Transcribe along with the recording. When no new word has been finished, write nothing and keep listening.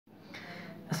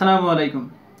আসসালামু আলাইকুম।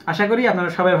 আশা করি আপনারা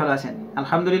সবাই ভালো আছেন।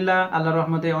 আলহামদুলিল্লাহ, আল্লাহর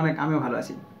রহমতে আমিও ভালো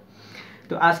আছি।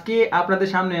 তো আজকে আপনাদের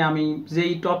সামনে আমি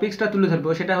যেই টপিকসটা তুলে ধরবো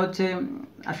সেটা হচ্ছে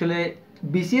আসলে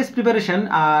বিসিএস প্রিপারেশন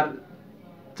আর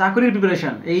চাকরির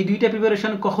প্রিপারেশন, এই দুইটা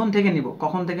প্রিপারেশন কখন থেকে নিব,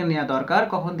 কখন থেকে নেওয়া দরকার,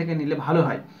 কখন থেকে নিলে ভালো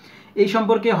হয়, এই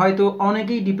সম্পর্কে হয়তো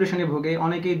অনেকেই ডিপ্রেশনে ভোগে,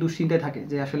 অনেকেই দুশ্চিন্তায় থাকে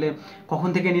যে আসলে কখন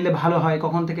থেকে নিলে ভালো হয়,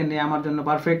 কখন থেকে নেওয়া আমার জন্য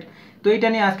পারফেক্ট। তো এইটা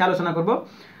নিয়ে আজকে আলোচনা করব।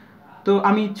 তো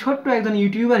আমি ছোট্ট একজন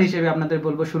ইউটিউবার হিসেবে আপনাদের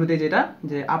বলবো শুরুতে যেটা,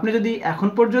 যে আপনি যদি এখন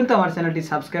পর্যন্ত আমার চ্যানেলটি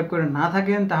সাবস্ক্রাইব করে না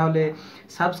থাকেন তাহলে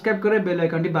সাবস্ক্রাইব করে বেল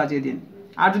আইকনটি বাজিয়ে দিন,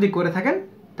 আর যদি করে থাকেন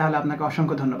তাহলে আপনাকে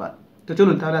অসংখ্য ধন্যবাদ। তো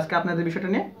চলুন তাহলে আজকে আপনাদের বিষয়টা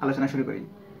নিয়ে আলোচনা শুরু করি।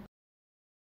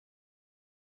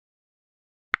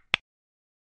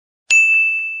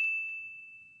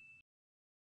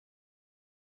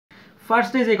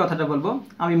 ফার্স্টে যে কথাটা বলবো,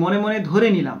 আমি মনে মনে ধরে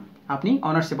নিলাম আপনি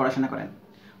অনার্সে পড়াশোনা করেন,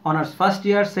 honours first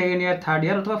year, second year, third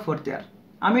year অথবা ফোর্থ ইয়ার।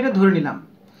 আমি এটা ধরে নিলাম,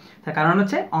 তার কারণ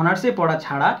হচ্ছে অনার্সে পড়া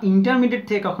ছাড়া ইন্টারমিডিয়েট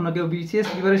থেকে কখনো কেউ বিসিএস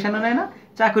প্রিপারেশনও নেয় না,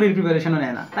 চাকরির প্রিপারেশনও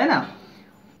নেয় না, তাই না?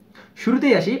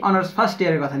 শুরুতেই আসি অনার্স ফার্স্ট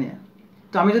ইয়ারের কথা নিয়ে।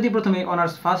 তো আমি যদি প্রথমে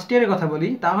অনার্স ফার্স্ট ইয়ারের কথা বলি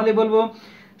তাহলে বলবো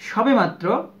সবেমাত্র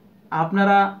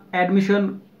আপনারা অ্যাডমিশন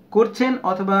করছেন,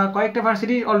 অথবা কয়েকটা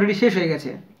ভার্সিটি অলরেডি শেষ হয়ে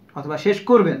গেছে অথবা শেষ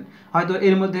করবেন। হয়তো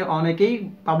এর মধ্যে অনেকেই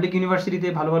পাবলিক ইউনিভার্সিটিতে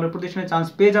ভালো ভালো প্রতিষ্ঠানে চান্স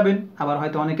পেয়ে যাবেন, আবার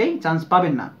হয়তো অনেকেই চান্স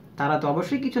পাবেন না। তারা তো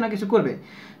অবশ্যই কিছু না কিছু করবে।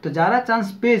 তো যারা চান্স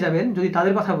পেয়ে যাবেন, যদি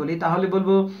তাদের কথা বলি তাহলে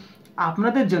বলবো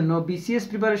আপনাদের জন্য বিসিএস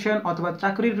প্রিপারেশন অথবা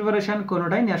চাকরির প্রিপারেশন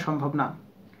কোনোটাই নেওয়া সম্ভব না।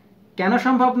 কেন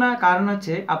সম্ভব না? কারণ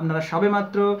হচ্ছে আপনারা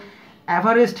সবেমাত্র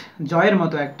এভারেস্ট জয়ের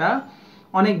মতো একটা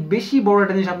অনেক বেশি বড়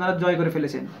একটা জিনিস আপনারা জয় করে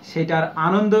ফেলেছেন। সেটার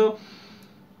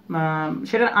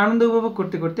আনন্দ উপভোগ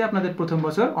করতে করতে আপনাদের প্রথম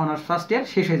বছর অনার্স ফার্স্ট ইয়ার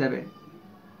শেষ হয়ে যাবে।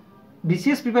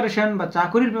 বিসিএস প্রিপারেশন বা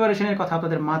চাকরির প্রিপারেশনের কথা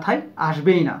আপনাদের মাথায়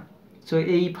আসবেই না। সো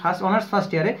এই অনার্স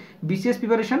ফার্স্ট ইয়ারে বিসিএস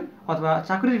প্রিপারেশন অথবা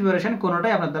চাকরির প্রিপারেশন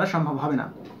কোনোটাই আপনার দ্বারা সম্ভব হবে না।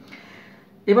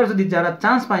 এবার যদি যারা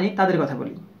চান্স পায়নি তাদের কথা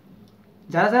বলি,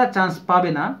 যারা যারা চান্স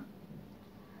পাবে না,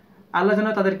 আল্লাহ যেন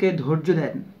তাদেরকে ধৈর্য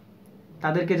দেন,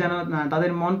 তাদেরকে যেন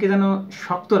তাদের মনকে যেন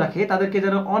শক্ত রাখে, তাদেরকে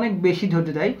যেন অনেক বেশি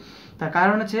ধৈর্য দেয়। তার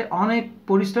কারণ হচ্ছে অনেক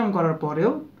পরিশ্রম করার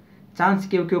পরেও চান্স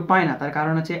কেউ কেউ পায় না। তার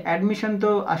কারণ হচ্ছে অ্যাডমিশন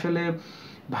তো আসলে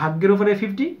ভাগ্যের উপরে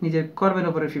 50, নিজের কর্মের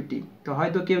উপরে 50। তো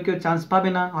হয়তো কেউ কেউ চান্স পাবে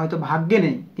না, হয়তো ভাগ্যে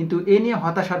নেই, কিন্তু এ নিয়ে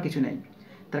হতাশার কিছু নেই।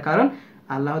 তার কারণ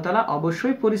আল্লাহ তাআলা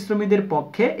অবশ্যই পরিশ্রমীদের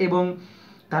পক্ষে এবং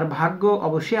তার ভাগ্য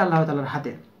অবশ্যই আল্লাহ তাআলার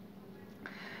হাতে।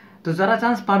 তো যারা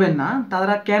চান্স পাবেন না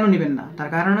তারা কেন নেবেন না? তার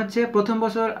কারণ হচ্ছে প্রথম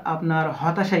বছর আপনার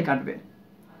হতাশায় কাটবে।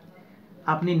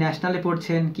 আপনি ন্যাশনালে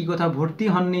পড়ছেন, কি কোথাও ভর্তি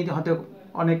হননি, হয়তো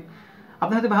অনেক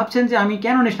আপনি হয়তো ভাবছেন যে আমি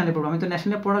কেন ন্যাশনালে পড়বো, আমি তো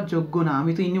ন্যাশনালে পড়ার যোগ্য না,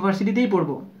 আমি তো ইউনিভার্সিটিতেই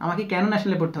পড়বো, আমাকে কেন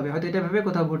ন্যাশনালে পড়তে হবে, হয়তো এটা ভেবে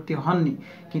কোথাও ভর্তি হননি।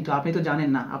 কিন্তু আপনি তো জানেন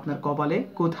না আপনার কপালে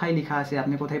কোথায় লেখা আছে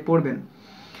আপনি কোথায় পড়বেন।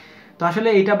 তো আসলে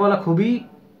এটা বলা খুবই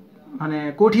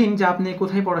কঠিন যে আপনি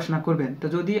কোথায় পড়াশোনা করবেন। তো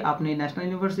যদি আপনি ন্যাশনাল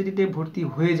ইউনিভার্সিটিতে ভর্তি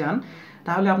হয়ে যান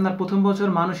তাহলে আপনার প্রথম বছর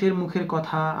মানুষের মুখের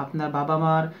কথা, আপনার বাবা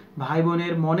মার, ভাই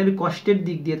বোনের মনের কষ্টের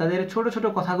দিক দিয়ে তাদের ছোট ছোট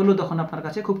কথাগুলো তখন আপনার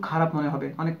কাছে খুব খারাপ মনে হবে,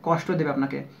 অনেক কষ্ট দেবে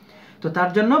আপনাকে। তো তার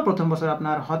জন্য প্রথম বছর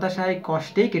আপনার হতাশায়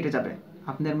কষ্টেই কেটে যাবে।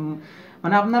 আপনার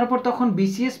আপনার উপর তখন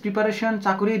বিসিএস প্রিপারেশন,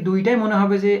 চাকরি দুইটাই মনে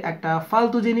হবে যে একটা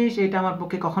ফালতু জিনিস, এটা আমার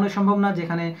পক্ষে কখনোই সম্ভব না।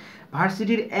 যেখানে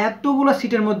ভার্সিটির এতগুলো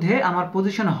সিটের মধ্যে আমার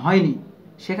পজিশন হয়নি,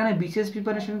 সেখানে বিসিএস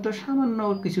প্রিপারেশন তো সামান্য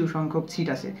কিছু সংখ্যক সিট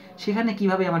আছে, সেখানে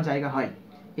কিভাবে আমার জায়গা হয়,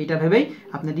 এটা ভেবেই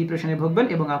আপনি ডিপ্রেশনে ভুগবেন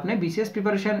এবং আপনি বিসিএস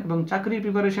প্রিপারেশন এবং চাকরির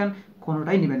প্রিপারেশন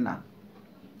কোনোটাই নেবেন না।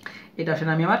 এটা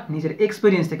আসলে আমি আমার নিজের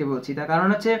এক্সপিরিয়েন্স থেকে বলছি। তার কারণ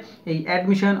হচ্ছে এই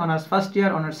admission, honours first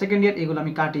year, honours second year, এগুলো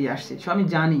আমি কাটিয়ে আসছি। সো আমি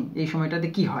জানি এই সময়টাতে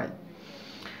কি হয়।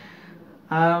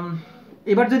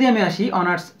 এবার যদি আমি আসি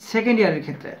অনার্স সেকেন্ড ইয়ারের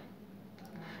ক্ষেত্রে,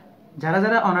 যারা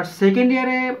যারা অনার্স সেকেন্ড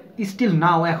ইয়ারে স্টিল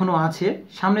নাও এখনও আছে,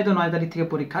 সামনে তো 9 তারিখ থেকে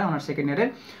পরীক্ষা অনার্স সেকেন্ড ইয়ারের।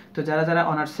 তো যারা যারা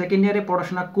অনার্স সেকেন্ড ইয়ারে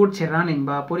পড়াশোনা করছে রানিং,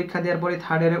 বা পরীক্ষা দেওয়ার পরে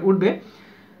থার্ড ইয়ারে উঠবে,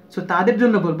 সো তাদের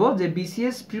জন্য বলবো যে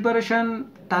বিসিএস প্রিপারেশন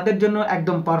তাদের জন্য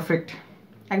একদম পারফেক্ট,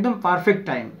 একদম পারফেক্ট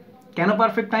টাইম। কেন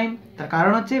পারফেক্ট টাইম? তার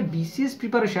কারণ হচ্ছে বিসিএস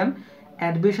প্রিপারেশন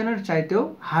অ্যাডমিশনের চাইতেও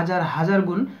হাজার হাজার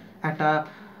গুণ একটা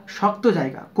শক্ত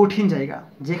জায়গা, কঠিন জায়গা,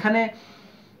 যেখানে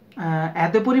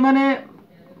এত পরিমাণে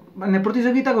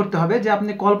প্রতিযোগিতা করতে হবে যে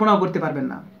আপনি কল্পনাও করতে পারবেন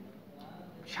না।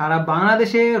 সারা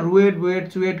বাংলাদেশে রুয়েট, বুয়েট,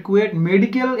 চুয়েট, কুয়েট,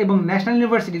 মেডিকেল এবং ন্যাশনাল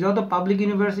ইউনিভার্সিটি, যত পাবলিক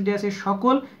ইউনিভার্সিটি আছে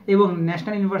সকল, এবং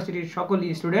ন্যাশনাল ইউনিভার্সিটির সকল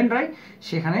স্টুডেন্টরাই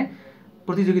সেখানে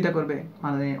প্রতিযোগিতা করবে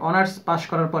অনার্স পাস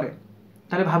করার পরে।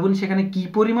 তাহলে ভাবুন সেখানে কি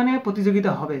পরিমাণে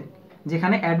প্রতিযোগিতা হবে,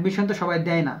 যেখানে অ্যাডমিশন তো সবাই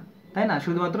দেয় না, তাই না?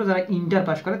 শুধুমাত্র যারা ইন্টার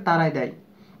পাস করে তারাই দেয়।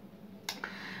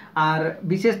 আর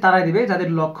বিশেষ তারাই দিবে যাদের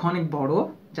লক্ষ্য অনেক বড়,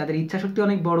 যাদের ইচ্ছাশক্তি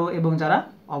অনেক বড়, এবং যারা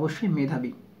অবশ্যই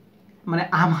মেধাবী।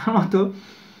 আমার মতো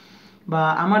বা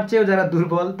আমার চেয়েও যারা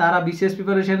দুর্বল, তারা বিশেষ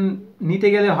প্রিপারেশন নিতে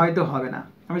গেলে হয়তো হবে না।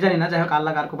 আমি জানি না, যাই হোক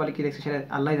আল্লাহ কার কপালে কী দেখছে সেটা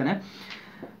আল্লাহই জানে।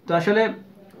 তো আসলে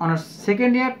অনার্স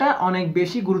সেকেন্ড ইয়ারটা অনেক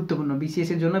বেশি গুরুত্বপূর্ণ বিসিএস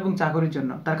এর জন্য এবং চাকরির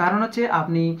জন্য। তার কারণ হচ্ছে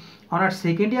আপনি অনার্স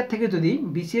সেকেন্ড ইয়ার থেকে যদি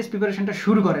বিসিএস প্রিপারেশনটা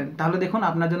শুরু করেন তাহলে দেখুন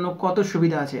আপনার জন্য কত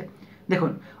সুবিধা আছে।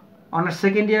 দেখুন honours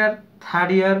second year,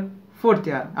 third year, fourth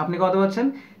year আপনি কত পাচ্ছেন?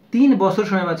 3 বছর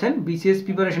সময় পাচ্ছেন বিসিএস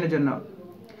প্রিপারেশনের জন্য।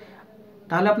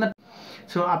 তাহলে আপনার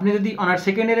আপনি যদি অনার্স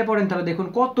সেকেন্ড ইয়ারে পড়েন তাহলে দেখুন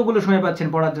কতগুলো সময় পাচ্ছেন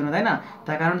পড়ার জন্য, তাই না?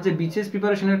 তার কারণ হচ্ছে বিসিএস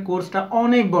প্রিপারেশনের কোর্সটা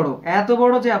অনেক বড়, এত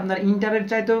বড় যে আপনার ইন্টারের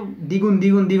চাইতেও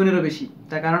দ্বিগুণেরও বেশি।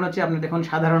 তার কারণ হচ্ছে আপনার দেখুন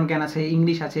সাধারণ জ্ঞান আছে,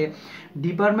 ইংলিশ আছে,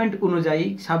 ডিপার্টমেন্ট অনুযায়ী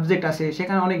সাবজেক্ট আছে,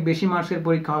 সেখানে অনেক বেশি মার্কসের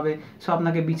পরীক্ষা হবে। সো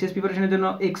আপনাকে বিসিএস প্রিপারেশনের জন্য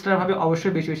এক্সট্রাভাবে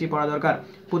অবশ্যই বেশি পড়া দরকার।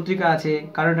 পত্রিকা আছে,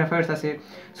 কারেন্ট অ্যাফেয়ার্স আছে,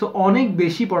 সো অনেক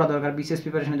বেশি পড়া দরকার বিসিএস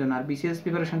প্রিপারেশনের জন্য। আর বিসিএস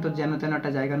প্রিপারেশন তো যেন তেন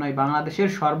একটা জায়গা নয়, বাংলাদেশের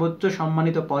সর্বোচ্চ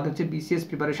সম্মানিত পদ হচ্ছে বিসিএস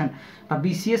প্রিপারেশন বা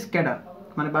বিসিএস ক্যাডার।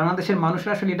 মানে বাংলাদেশের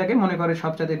মানুষরা আসলে এটাকে মনে করে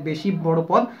সবচেয়ে বেশি বড়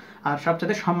পদ আর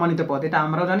সবচেয়ে সম্মানিত পদ। এটা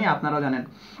আমরাও জানি, আপনারাও জানেন।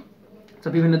 তো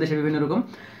বিভিন্ন দেশে বিভিন্ন রকম।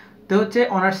 তো হচ্ছে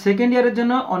অনার্স সেকেন্ড ইয়ারের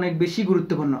জন্য অনেক বেশি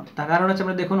গুরুত্বপূর্ণ। তার কারণ হচ্ছে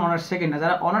আমরা দেখুন অনার্স সেকেন্ড,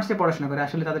 যারা অনার্সে পড়াশোনা করে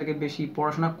আসলে তাদেরকে বেশি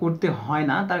পড়াশোনা করতে হয়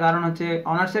না। তার কারণ হচ্ছে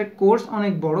অনার্সের কোর্স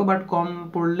অনেক বড়, বাট কম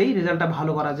পড়লেই রেজাল্টটা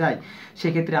ভালো করা যায়।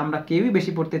 সেক্ষেত্রে আমরা কেউই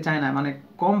বেশি পড়তে চাই না। মানে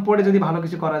কম পড়ে যদি ভালো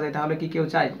কিছু করা যায় তাহলে কি কেউ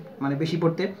চায় মানে বেশি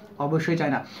পড়তে? অবশ্যই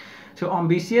চায় না। সো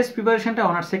বিসিএস প্রিপারেশনটা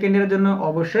অনার্স সেকেন্ড ইয়ারের জন্য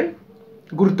অবশ্যই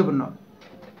গুরুত্বপূর্ণ।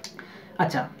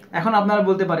 আচ্ছা, এখন আপনারা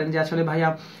বলতে পারেন যে আসলে ভাইয়া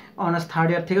অনার্স থার্ড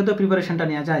ইয়ার থেকে তো প্রিপারেশনটা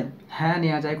নেওয়া যায়। হ্যাঁ,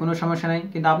 নেওয়া যায়, কোনো সমস্যা নেই।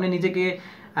 কিন্তু আপনি নিজেকে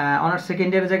অনার্স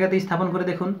সেকেন্ড ইয়ারের জায়গাতেই স্থাপন করে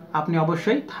দেখুন, আপনি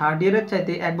অবশ্যই থার্ড ইয়ারের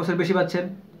চাইতে 1 বছর বেশি পাচ্ছেন।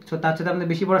 সো তার সাথে আপনি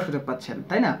বেশি পড়ার সুযোগ পাচ্ছেন,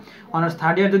 তাই না? অনার্স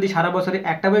থার্ড ইয়ার যদি সারা বছরে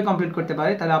একটা বই কমপ্লিট করতে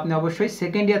পারে তাহলে আপনি অবশ্যই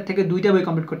সেকেন্ড ইয়ার থেকে 2টা বই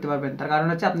কমপ্লিট করতে পারবেন। তার কারণ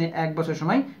হচ্ছে আপনি 1 বছর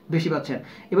সময় বেশি পাচ্ছেন।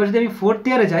 এবার যদি আমি ফোর্থ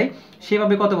ইয়ারে যাই,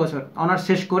 সেভাবে কত বছর? অনার্স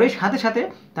শেষ করে সাথে সাথে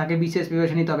তাকে বিসিএস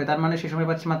প্রিপারেশন নিতে হবে। তার মানে সে সময়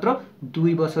পাচ্ছে মাত্র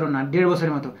 2 বছরও না, 1.5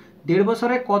 বছরের মতো। 1.5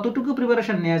 বছরে কতটুকু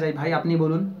প্রিপারেশন নেওয়া যায় ভাই আপনি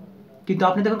বলুন? কিন্তু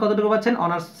আপনি দেখুন কতটুকু পাচ্ছেন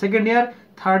honours second year,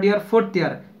 third year, fourth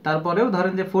year. তারপরেও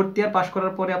ধরেন যে ফোর্থ ইয়ার পাস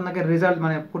করার পরে আপনাকে রেজাল্ট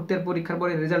মানে ফোর্থ ইয়ার পরীক্ষার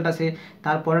পরে রেজাল্ট আছে,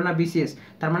 তারপরে না বিসিএস।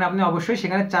 তার মানে আপনি অবশ্যই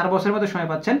সেখানে 4 বছরের মতো সময়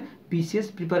পাচ্ছেন বিসিএস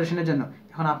প্রিপারেশনের জন্য।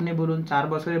 এখন আপনি বলুন 4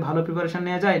 বছরে ভালো প্রিপারেশন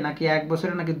নেওয়া যায় নাকি 1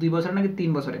 বছরে, নাকি 2 বছরে, নাকি 3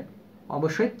 বছরে?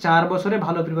 অবশ্যই 4 বছরে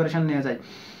ভালো প্রিপারেশন নেওয়া যায়।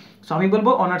 সো আমি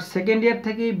বলবো অনার্স সেকেন্ড ইয়ার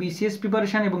থেকে বিসিএস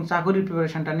প্রিপারেশন এবং চাকরির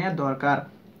প্রিপারেশনটা নেওয়া দরকার।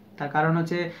 তার কারণ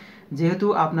হচ্ছে যেহেতু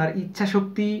আপনার ইচ্ছা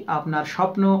শক্তি, আপনার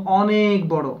স্বপ্ন অনেক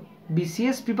বড়।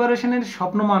 বিসিএস প্রিপারেশনের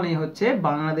স্বপ্ন মানে হচ্ছে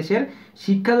বাংলাদেশের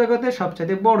শিক্ষা জগতের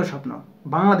সবচেয়ে বড় স্বপ্ন,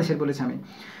 বাংলাদেশের বলেছি আমি।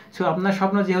 সো আপনার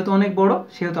স্বপ্ন যেহেতু অনেক বড়,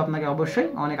 সেহেতু আপনাকে অবশ্যই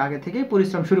অনেক আগে থেকেই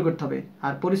পরিশ্রম শুরু করতে হবে।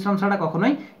 আর পরিশ্রম ছাড়া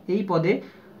কখনোই এই পদে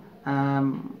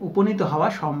উপনীত হওয়া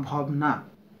সম্ভব না।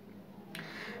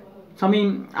 সো আমি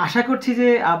আশা করছি যে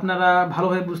আপনারা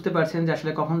ভালোভাবে বুঝতে পারছেন যে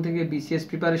আসলে কখন থেকে বিসিএস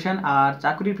প্রিপারেশন আর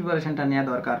চাকরির প্রিপারেশনটা নেওয়া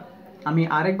দরকার। আমি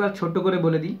আরেকবার ছোট্ট করে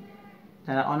বলে দিই,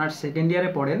 যারা অনার্স সেকেন্ড ইয়ারে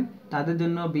পড়েন তাদের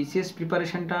জন্য বিসিএস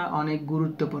প্রিপারেশনটা অনেক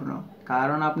গুরুত্বপূর্ণ।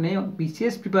 কারণ আপনি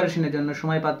বিসিএস প্রিপারেশনের জন্য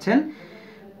সময় পাচ্ছেন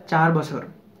 4 বছর।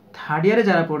 থার্ড ইয়ারে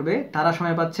যারা পড়বে তারা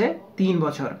সময় পাচ্ছে 3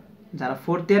 বছর। যারা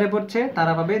ফোর্থ ইয়ারে পড়ছে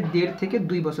তারা পাবে 1.5 থেকে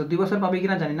 2 বছর। 2 বছর পাবে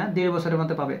কিনা জানি না, 1.5 বছরের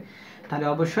মতো পাবে। তাহলে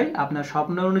অবশ্যই আপনার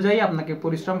স্বপ্ন অনুযায়ী আপনাকে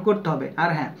পরিশ্রম করতে হবে। আর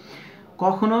হ্যাঁ,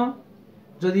 কখনো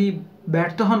যদি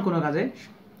ব্যর্থ হন কোনো কাজে,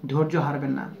 ধৈর্য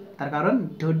হারবেন না। তার কারণ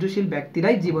ধৈর্যশীল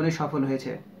ব্যক্তিরাই জীবনে সফল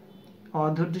হয়েছে,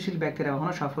 অধৈর্যশীল ব্যক্তিরা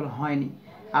কখনো সফল হয়নি।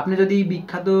 আপনি যদি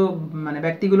বিখ্যাত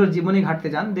ব্যক্তিগুলোর জীবনে ঘাঁটতে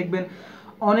যান, দেখবেন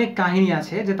অনেক কাহিনী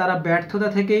আছে যে তারা ব্যর্থতা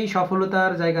থেকেই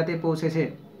সফলতার জায়গাতে পৌঁছেছে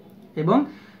এবং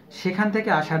সেখান থেকে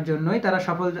আসার জন্যই তারা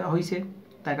সফল হয়েছে।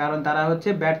 তার কারণ তারা হচ্ছে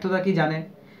ব্যর্থতা কি জানে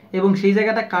এবং সেই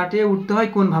জায়গাটা কাটিয়ে উঠতে হয়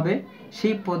কোনভাবে,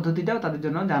 সেই পদ্ধতিটাও তাদের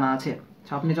জন্য জানা আছে।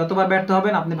 আপনি যতবার ব্যর্থ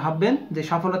হবেন আপনি ভাববেন যে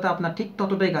সফলতা আপনার ঠিক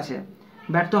ততটাই কাছে,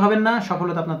 ব্যর্থ হবেন না,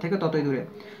 সফলতা আপনার থেকে ততই দূরে।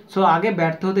 সো আগে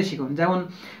ব্যর্থ হতে শিখুন। যেমন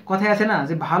কথায় আছে না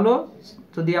যে ভালো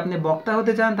যদি আপনি বক্তা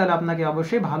হতে চান তাহলে আপনাকে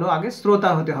অবশ্যই ভালো আগে শ্রোতা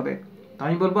হতে হবে। তো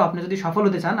আমি বলবো আপনি যদি সফল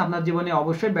হতে চান আপনার জীবনে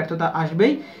অবশ্যই ব্যর্থতা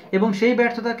আসবেই এবং সেই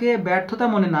ব্যর্থতাকে ব্যর্থতা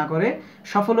মনে না করে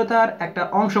সফলতার একটা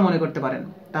অংশ মনে করতে পারেন,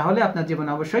 তাহলে আপনার জীবনে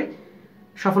অবশ্যই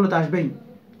সফলতা আসবেই।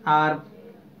 আর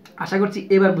আশা করছি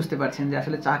এবার বুঝতে পারছেন যে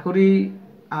আসলে চাকরি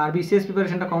আর বিসিএস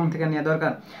প্রিপারেশনটা কখন থেকে নেওয়া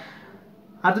দরকার।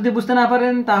 আর যদি বুঝতে না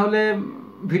পারেন তাহলে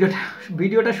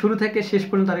ভিডিওটা শুরু থেকে শেষ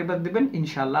পর্যন্ত আরেকবার দেবেন,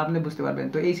 ইনশাআল্লাহ আপনি বুঝতে পারবেন।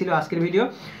 তো এই ছিল আজকের ভিডিও।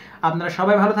 আপনারা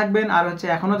সবাই ভালো থাকবেন। আর হচ্ছে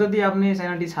এখনও যদি আপনি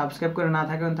চ্যানেলটি সাবস্ক্রাইব করে না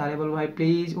থাকেন তাহলে বলবো ভাই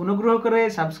প্লিজ অনুগ্রহ করে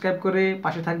সাবস্ক্রাইব করে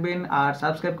পাশে থাকবেন। আর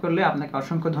সাবস্ক্রাইব করলে আপনাকে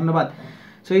অসংখ্য ধন্যবাদ।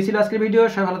 সো এই ছিল আজকের ভিডিও।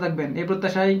 সবাই ভালো থাকবেন এই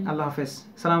প্রত্যাশায়। আল্লাহ হাফেজ।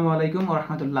 আসসালামু আলাইকুম ওয়া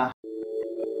রাহমাতুল্লাহ।